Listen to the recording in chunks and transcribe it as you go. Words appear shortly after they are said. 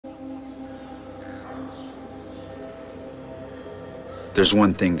There's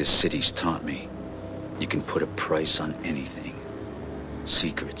one thing this city's taught me. You can put a price on anything.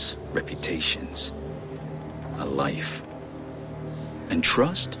 Secrets, reputations, a life. And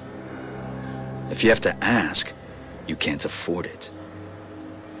trust? If you have to ask, you can't afford it.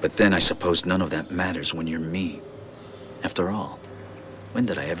 But then I suppose none of that matters when you're me. After all, when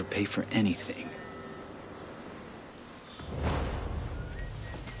did I ever pay for anything?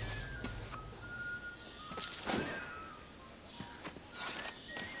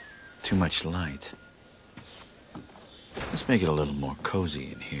 Too much light. Let's make it a little more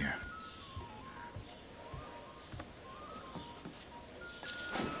cozy in here.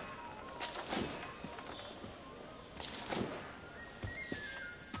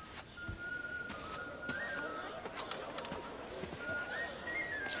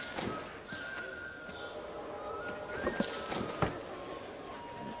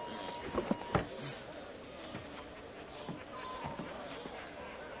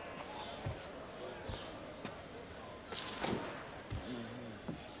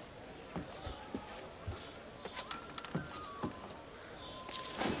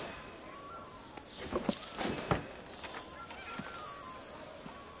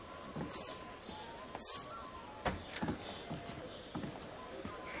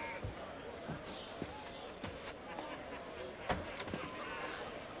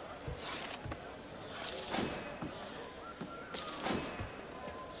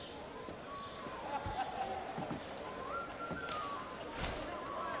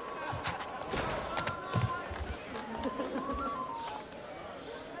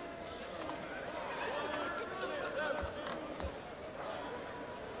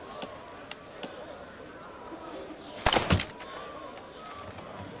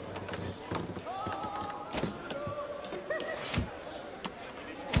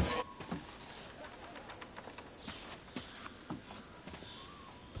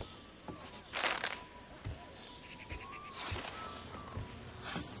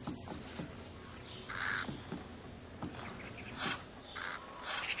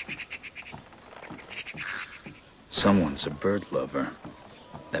 Someone's a bird lover.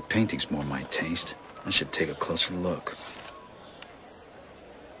 That painting's more my taste. I should take a closer look.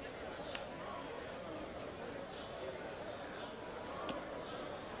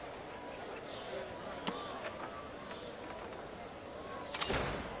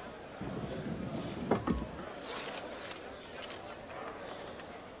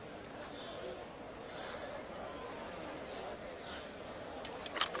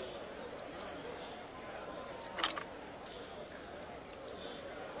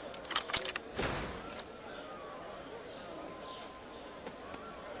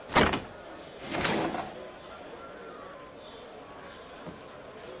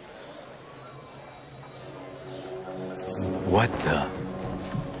 What the?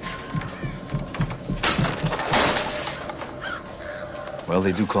 Well,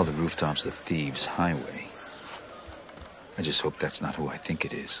 they do call the rooftops the Thieves' Highway. I just hope that's not who I think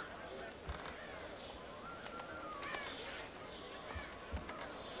it is.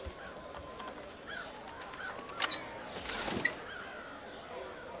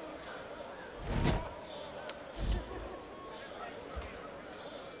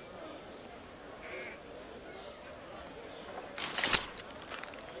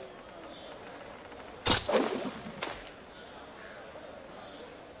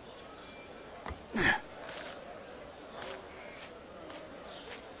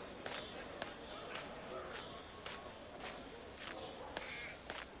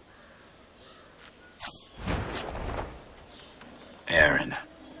 Aaron.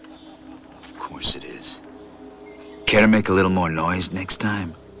 Of course it is. Care to make a little more noise next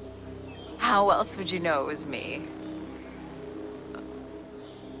time? How else would you know it was me?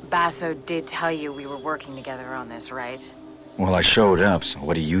 Basso did tell you we were working together on this, right? Well, I showed up, so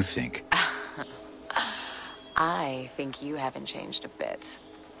what do you think? I think you haven't changed a bit.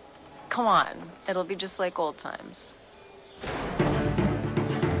 Come on, it'll be just like old times.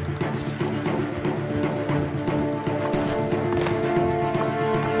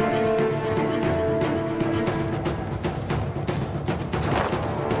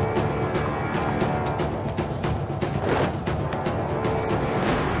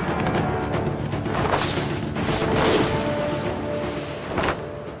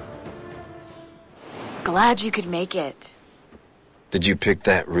 Glad you could make it. Did you pick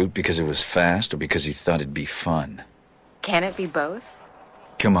that route because it was fast or because you thought it'd be fun? Can it be both?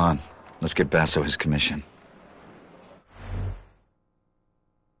 Come on, let's get Basso his commission.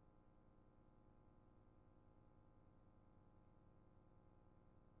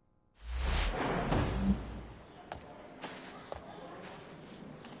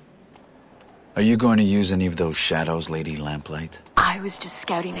 Are you going to use any of those shadows, Lady Lamplight? I was just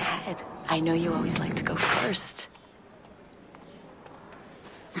scouting ahead. I know you always like to go first.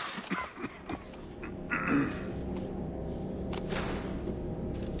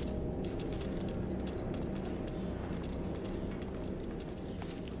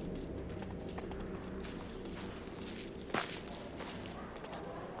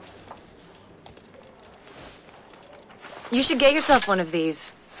 You should get yourself one of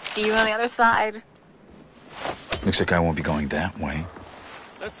these. See you on the other side. Looks like I won't be going that way.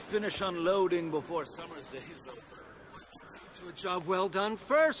 Let's finish unloading before summer's day is over. Do a job well done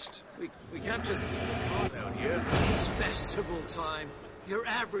first. We can't just leave it out here. It's festival time. Your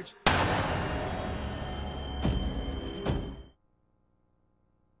average...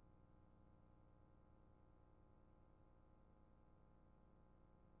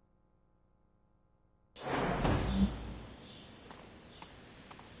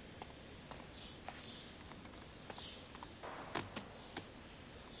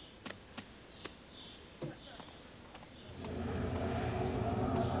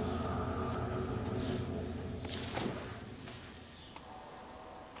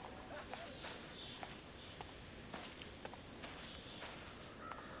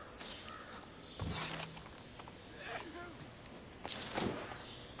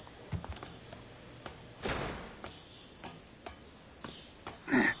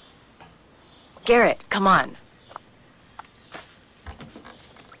 Garrett, come on.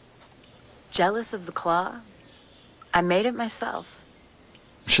 Jealous of the claw? I made it myself.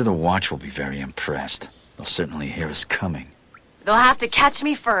 I'm sure the Watch will be very impressed. They'll certainly hear us coming. They'll have to catch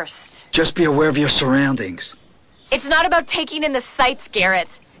me first. Just be aware of your surroundings. It's not about taking in the sights,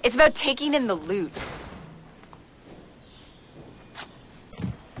 Garrett. It's about taking in the loot.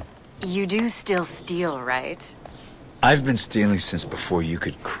 You do still steal, right? I've been stealing since before you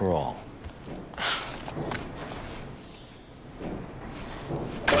could crawl.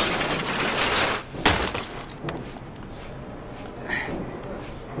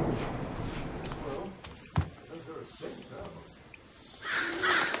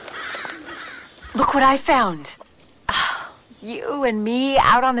 Look what I found. You and me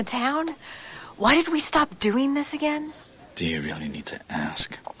out on the town? Why did we stop doing this again? Do you really need to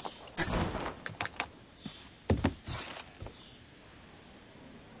ask?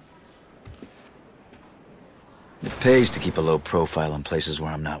 It pays to keep a low profile in places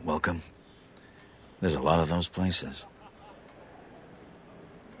where I'm not welcome. There's a lot of those places.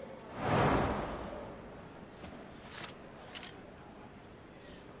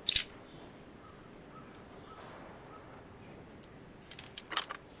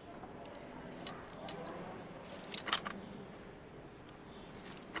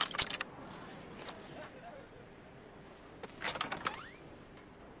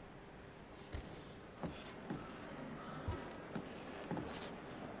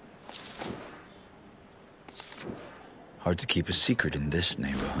 Hard to keep a secret in this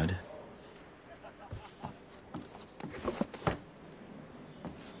neighborhood.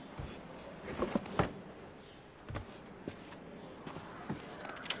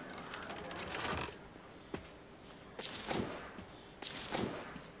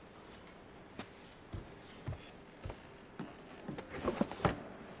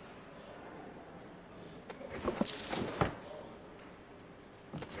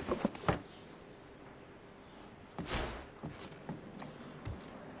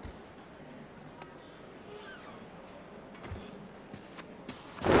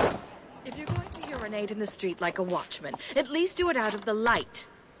 In the street like a watchman. At least do it out of the light.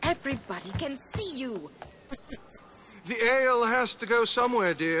 Everybody can see you. The ale has to go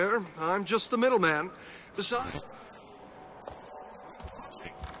somewhere, dear. I'm just the middleman. Besides...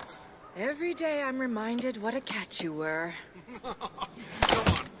 Every day I'm reminded what a catch you were. Come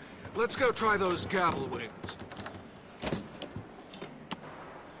on, let's go try those gavel wings.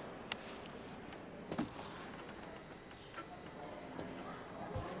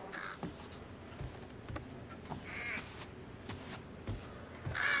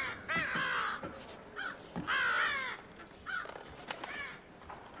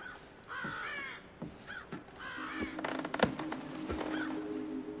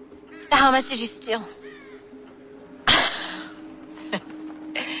 How much did you steal?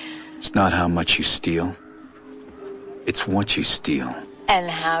 It's not how much you steal. It's what you steal. And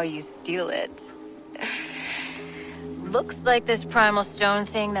how you steal it. Looks like this primal stone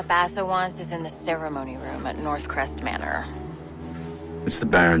thing that Basso wants is in the ceremony room at Northcrest Manor. It's the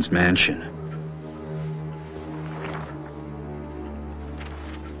Baron's mansion.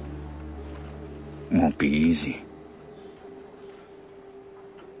 Won't be easy.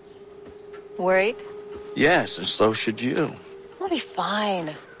 Worried? Yes, and so should you. We'll be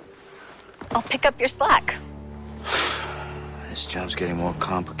fine. I'll pick up your slack. This job's getting more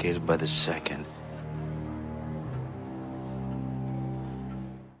complicated by the second.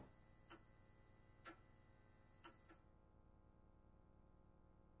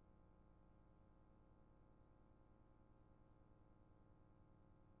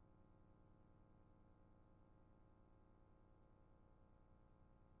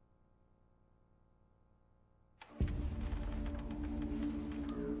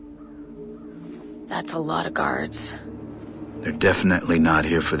 That's a lot of guards. They're definitely not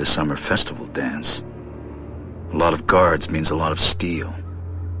here for the summer festival dance. A lot of guards means a lot of steel.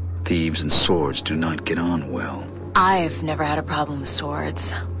 Thieves and swords do not get on well. I've never had a problem with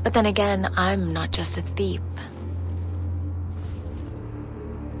swords. But then again, I'm not just a thief.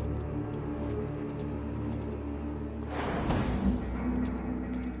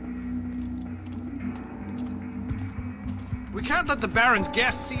 We can't let the Baron's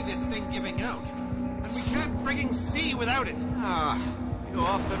guests see this thing giving out. And we can't frigging see without it. You go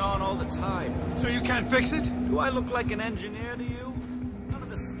off and on all the time. So you can't fix it? Do I look like an engineer to you? None of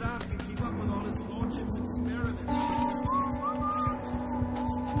the staff can keep up with all his lordship's experiments.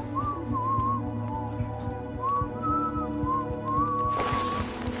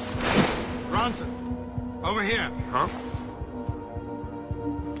 Ronson, over here. Huh?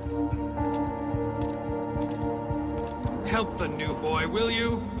 Help the new boy, will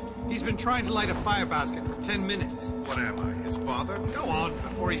you? He's been trying to light a fire basket for 10 minutes. What am I, his father? Go on,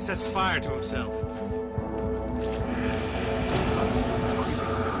 before he sets fire to himself.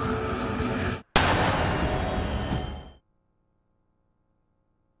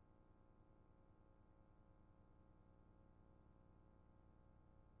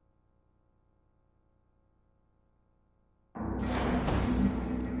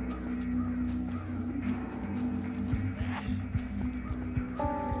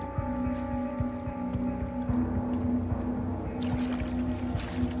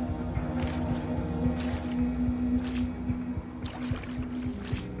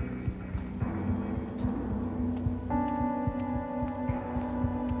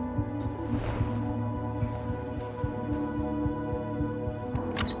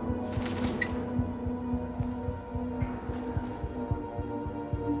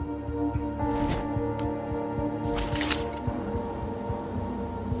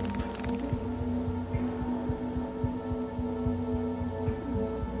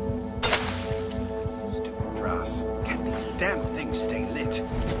 Damn things stay lit.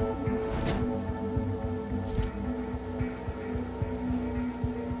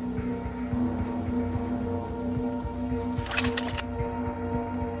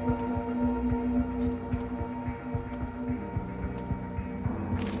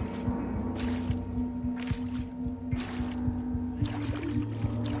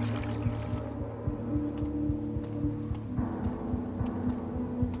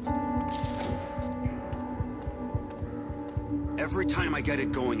 Every time I get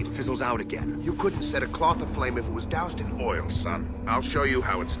it going, it fizzles out again. You couldn't set a cloth aflame if it was doused in oil, son. I'll show you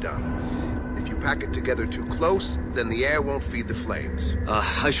how it's done. If you pack it together too close, then the air won't feed the flames.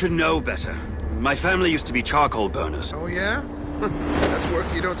 I should know better. My family used to be charcoal burners. Oh, yeah? That's work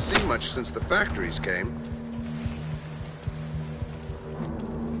you don't see much since the factories came.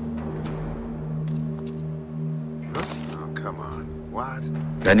 Huh? Oh, come on.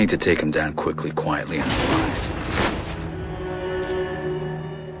 What? I need to take him down quickly, quietly, and alive.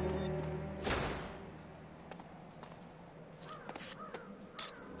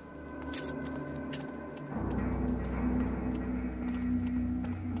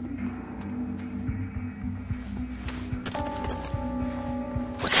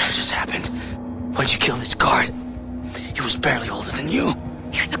 Just happened? Why'd you kill this guard? He was barely older than you.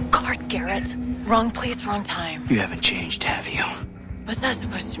 He was a guard, Garrett. Wrong place, wrong time. You haven't changed, have you? What's that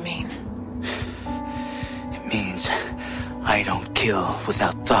supposed to mean? It means I don't kill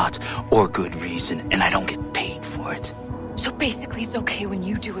without thought or good reason, and I don't get paid for it. So basically it's okay when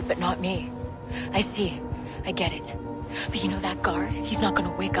you do it, but not me. I see. I get it. But you know that guard? He's not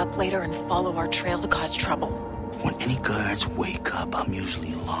gonna wake up later and follow our trail to cause trouble. When any guards wake up, I'm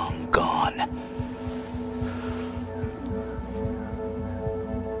usually long gone.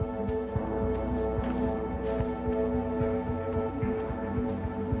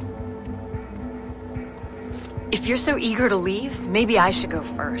 If you're so eager to leave, maybe I should go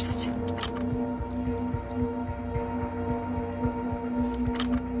first.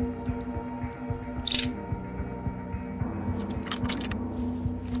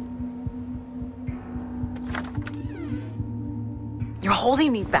 You're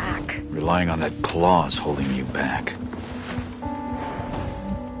holding me back. Relying on that claw's holding you back.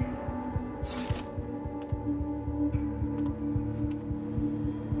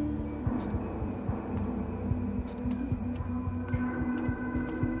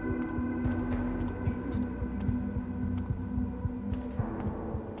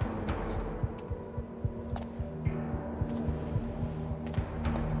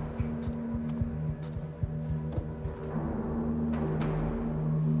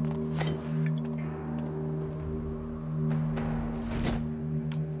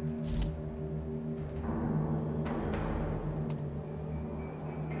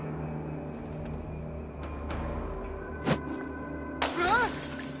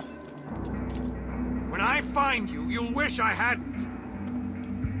 When I find you, you'll wish I hadn't.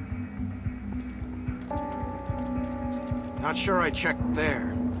 Not sure I checked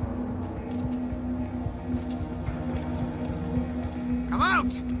there. Come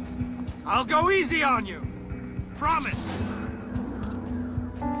out! I'll go easy on you. Promise.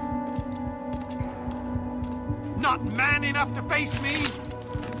 Not man enough to face me?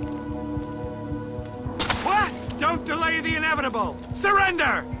 What? Don't delay the inevitable.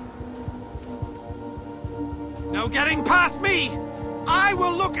 Surrender! No getting past me! I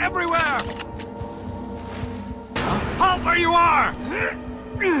will look everywhere! Halt where you are!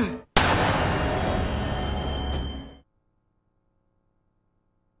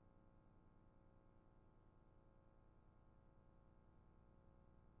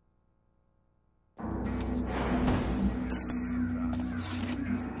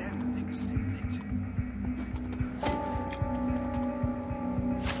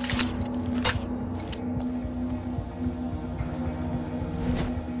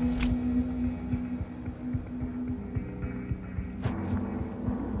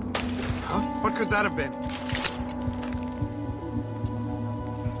 What could that have been?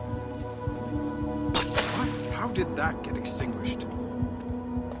 What? How did that get extinguished?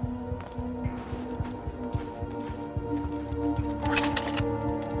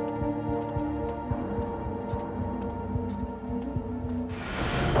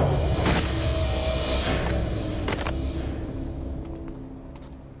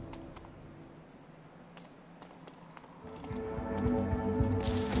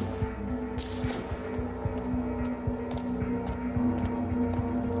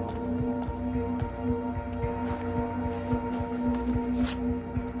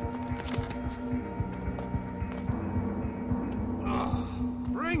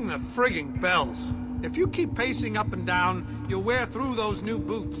 The frigging bells. If you keep pacing up and down, you'll wear through those new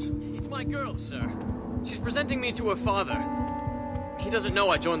boots. It's my girl, sir. She's presenting me to her father. He doesn't know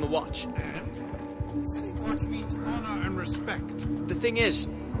I joined the Watch. And? City Watch means honor and respect. The thing is,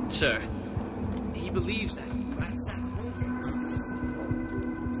 sir, he believes that.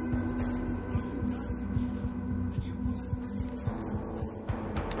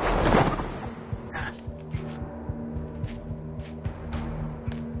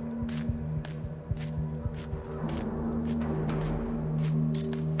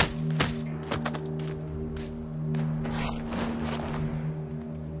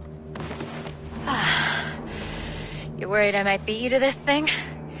 You worried I might beat you to this thing?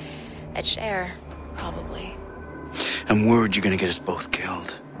 I'd share, probably. I'm worried you're gonna get us both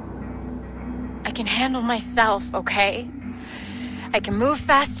killed. I can handle myself, okay? I can move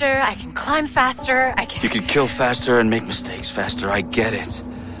faster, I can climb faster, I can... You can kill faster and make mistakes faster, I get it.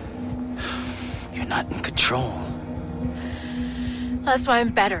 You're not in control. That's why I'm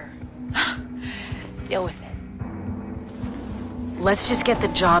better. Deal with it. Let's just get the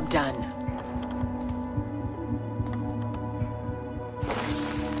job done.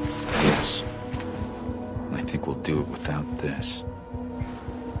 Yes. I think we'll do it without this.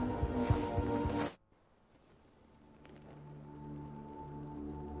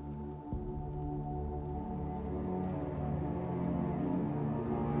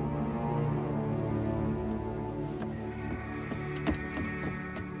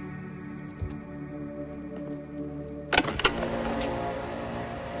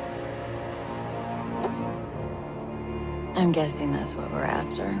 I'm guessing that's what we're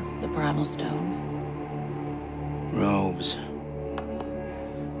after. The Primal Stone. Robes.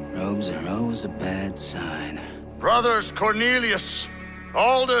 Robes are always a bad sign. Brothers Cornelius,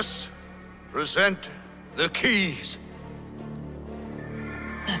 Aldous, present the keys.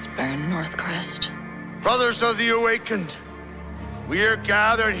 That's Baron Northcrest. Brothers of the Awakened, we are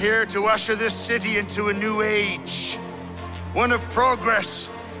gathered here to usher this city into a new age. One of progress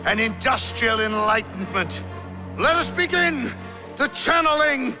and industrial enlightenment. Let us begin the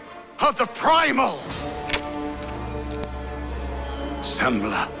channeling of the Primal.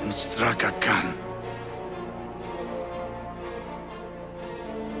 Sembla Strakakan.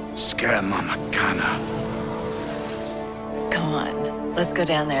 Skermamakana. Come on, let's go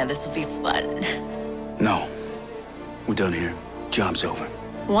down there. This will be fun. No. We're done here. Job's over.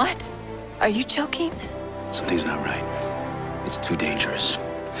 What? Are you joking? Something's not right. It's too dangerous.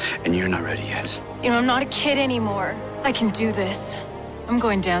 And you're not ready yet. You know, I'm not a kid anymore. I can do this. I'm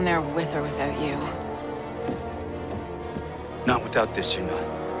going down there with or without you. Not without this, you're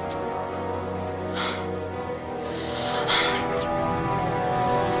not.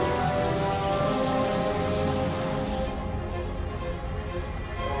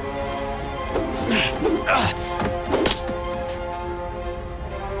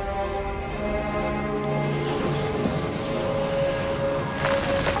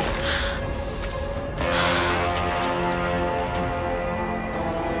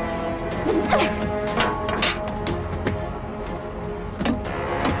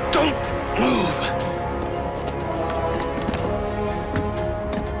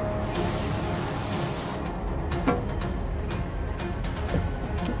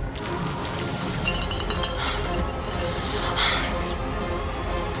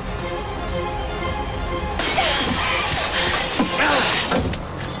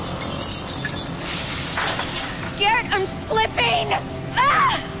 I'm slipping!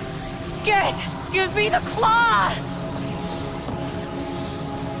 Ah! Good! Give me the claw!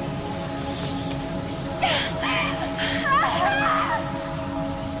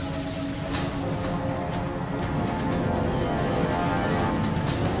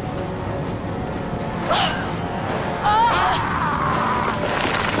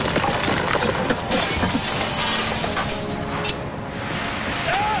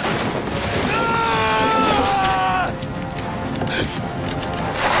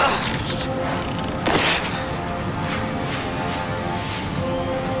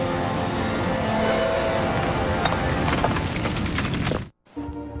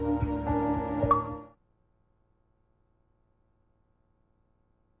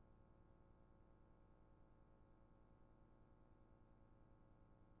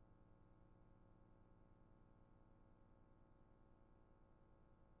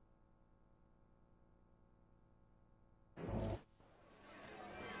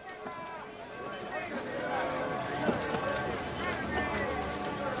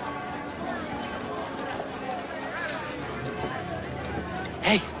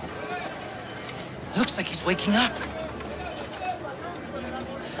 Hey! Looks like he's waking up.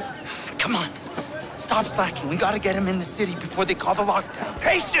 Come on. Stop slacking. We gotta get him in the city before they call the lockdown.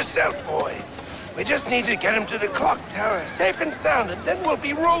 Pace yourself, boy. We just need to get him to the clock tower, safe and sound, and then we'll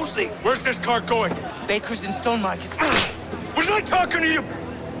be rosy. Where's this cart going? Baker's in Stone Market. Was I talking to you?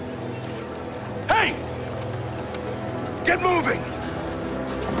 Hey! Get moving!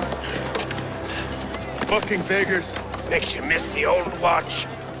 Fucking beggars. Makes you miss the old watch.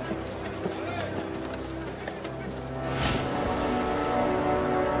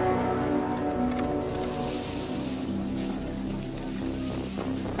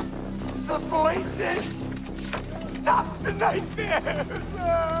 The voices! Stop the nightmares!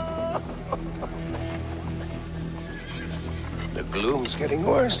 The gloom's getting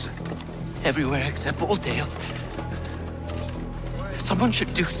worse. Everywhere except Oldale. Someone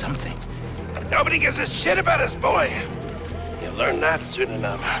should do something. Nobody gives a shit about us, boy. You'll learn that soon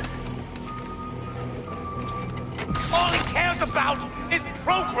enough. All he cares about is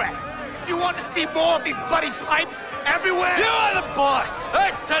progress! You want to see more of these bloody pipes everywhere? You are the boss!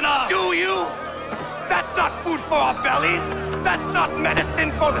 That's enough! Do you? That's not food for our bellies! That's not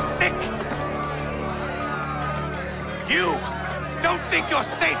medicine for the sick! You don't think you're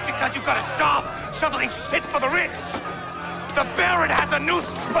safe because you got a job shoveling shit for the rich! The Baron has a noose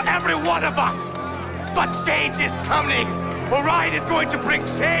for every one of us! But change is coming! Orion is going to bring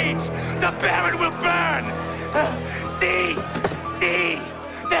change! The Baron will burn! See? See?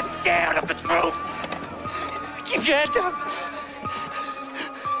 They're scared of the truth! Keep your head down!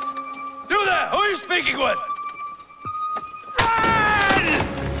 You there! Who are you speaking with? Run!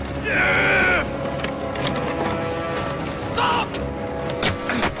 Stop!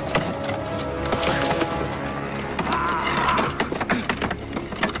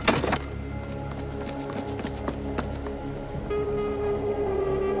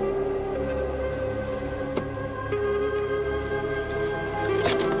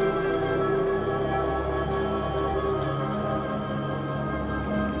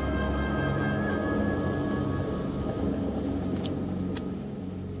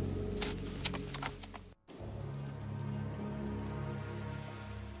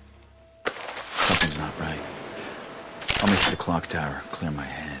 Something's not right. I'll make it to the clock tower, clear my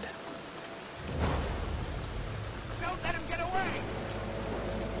head. Don't let him get away!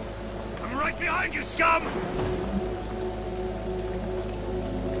 I'm right behind you, scum!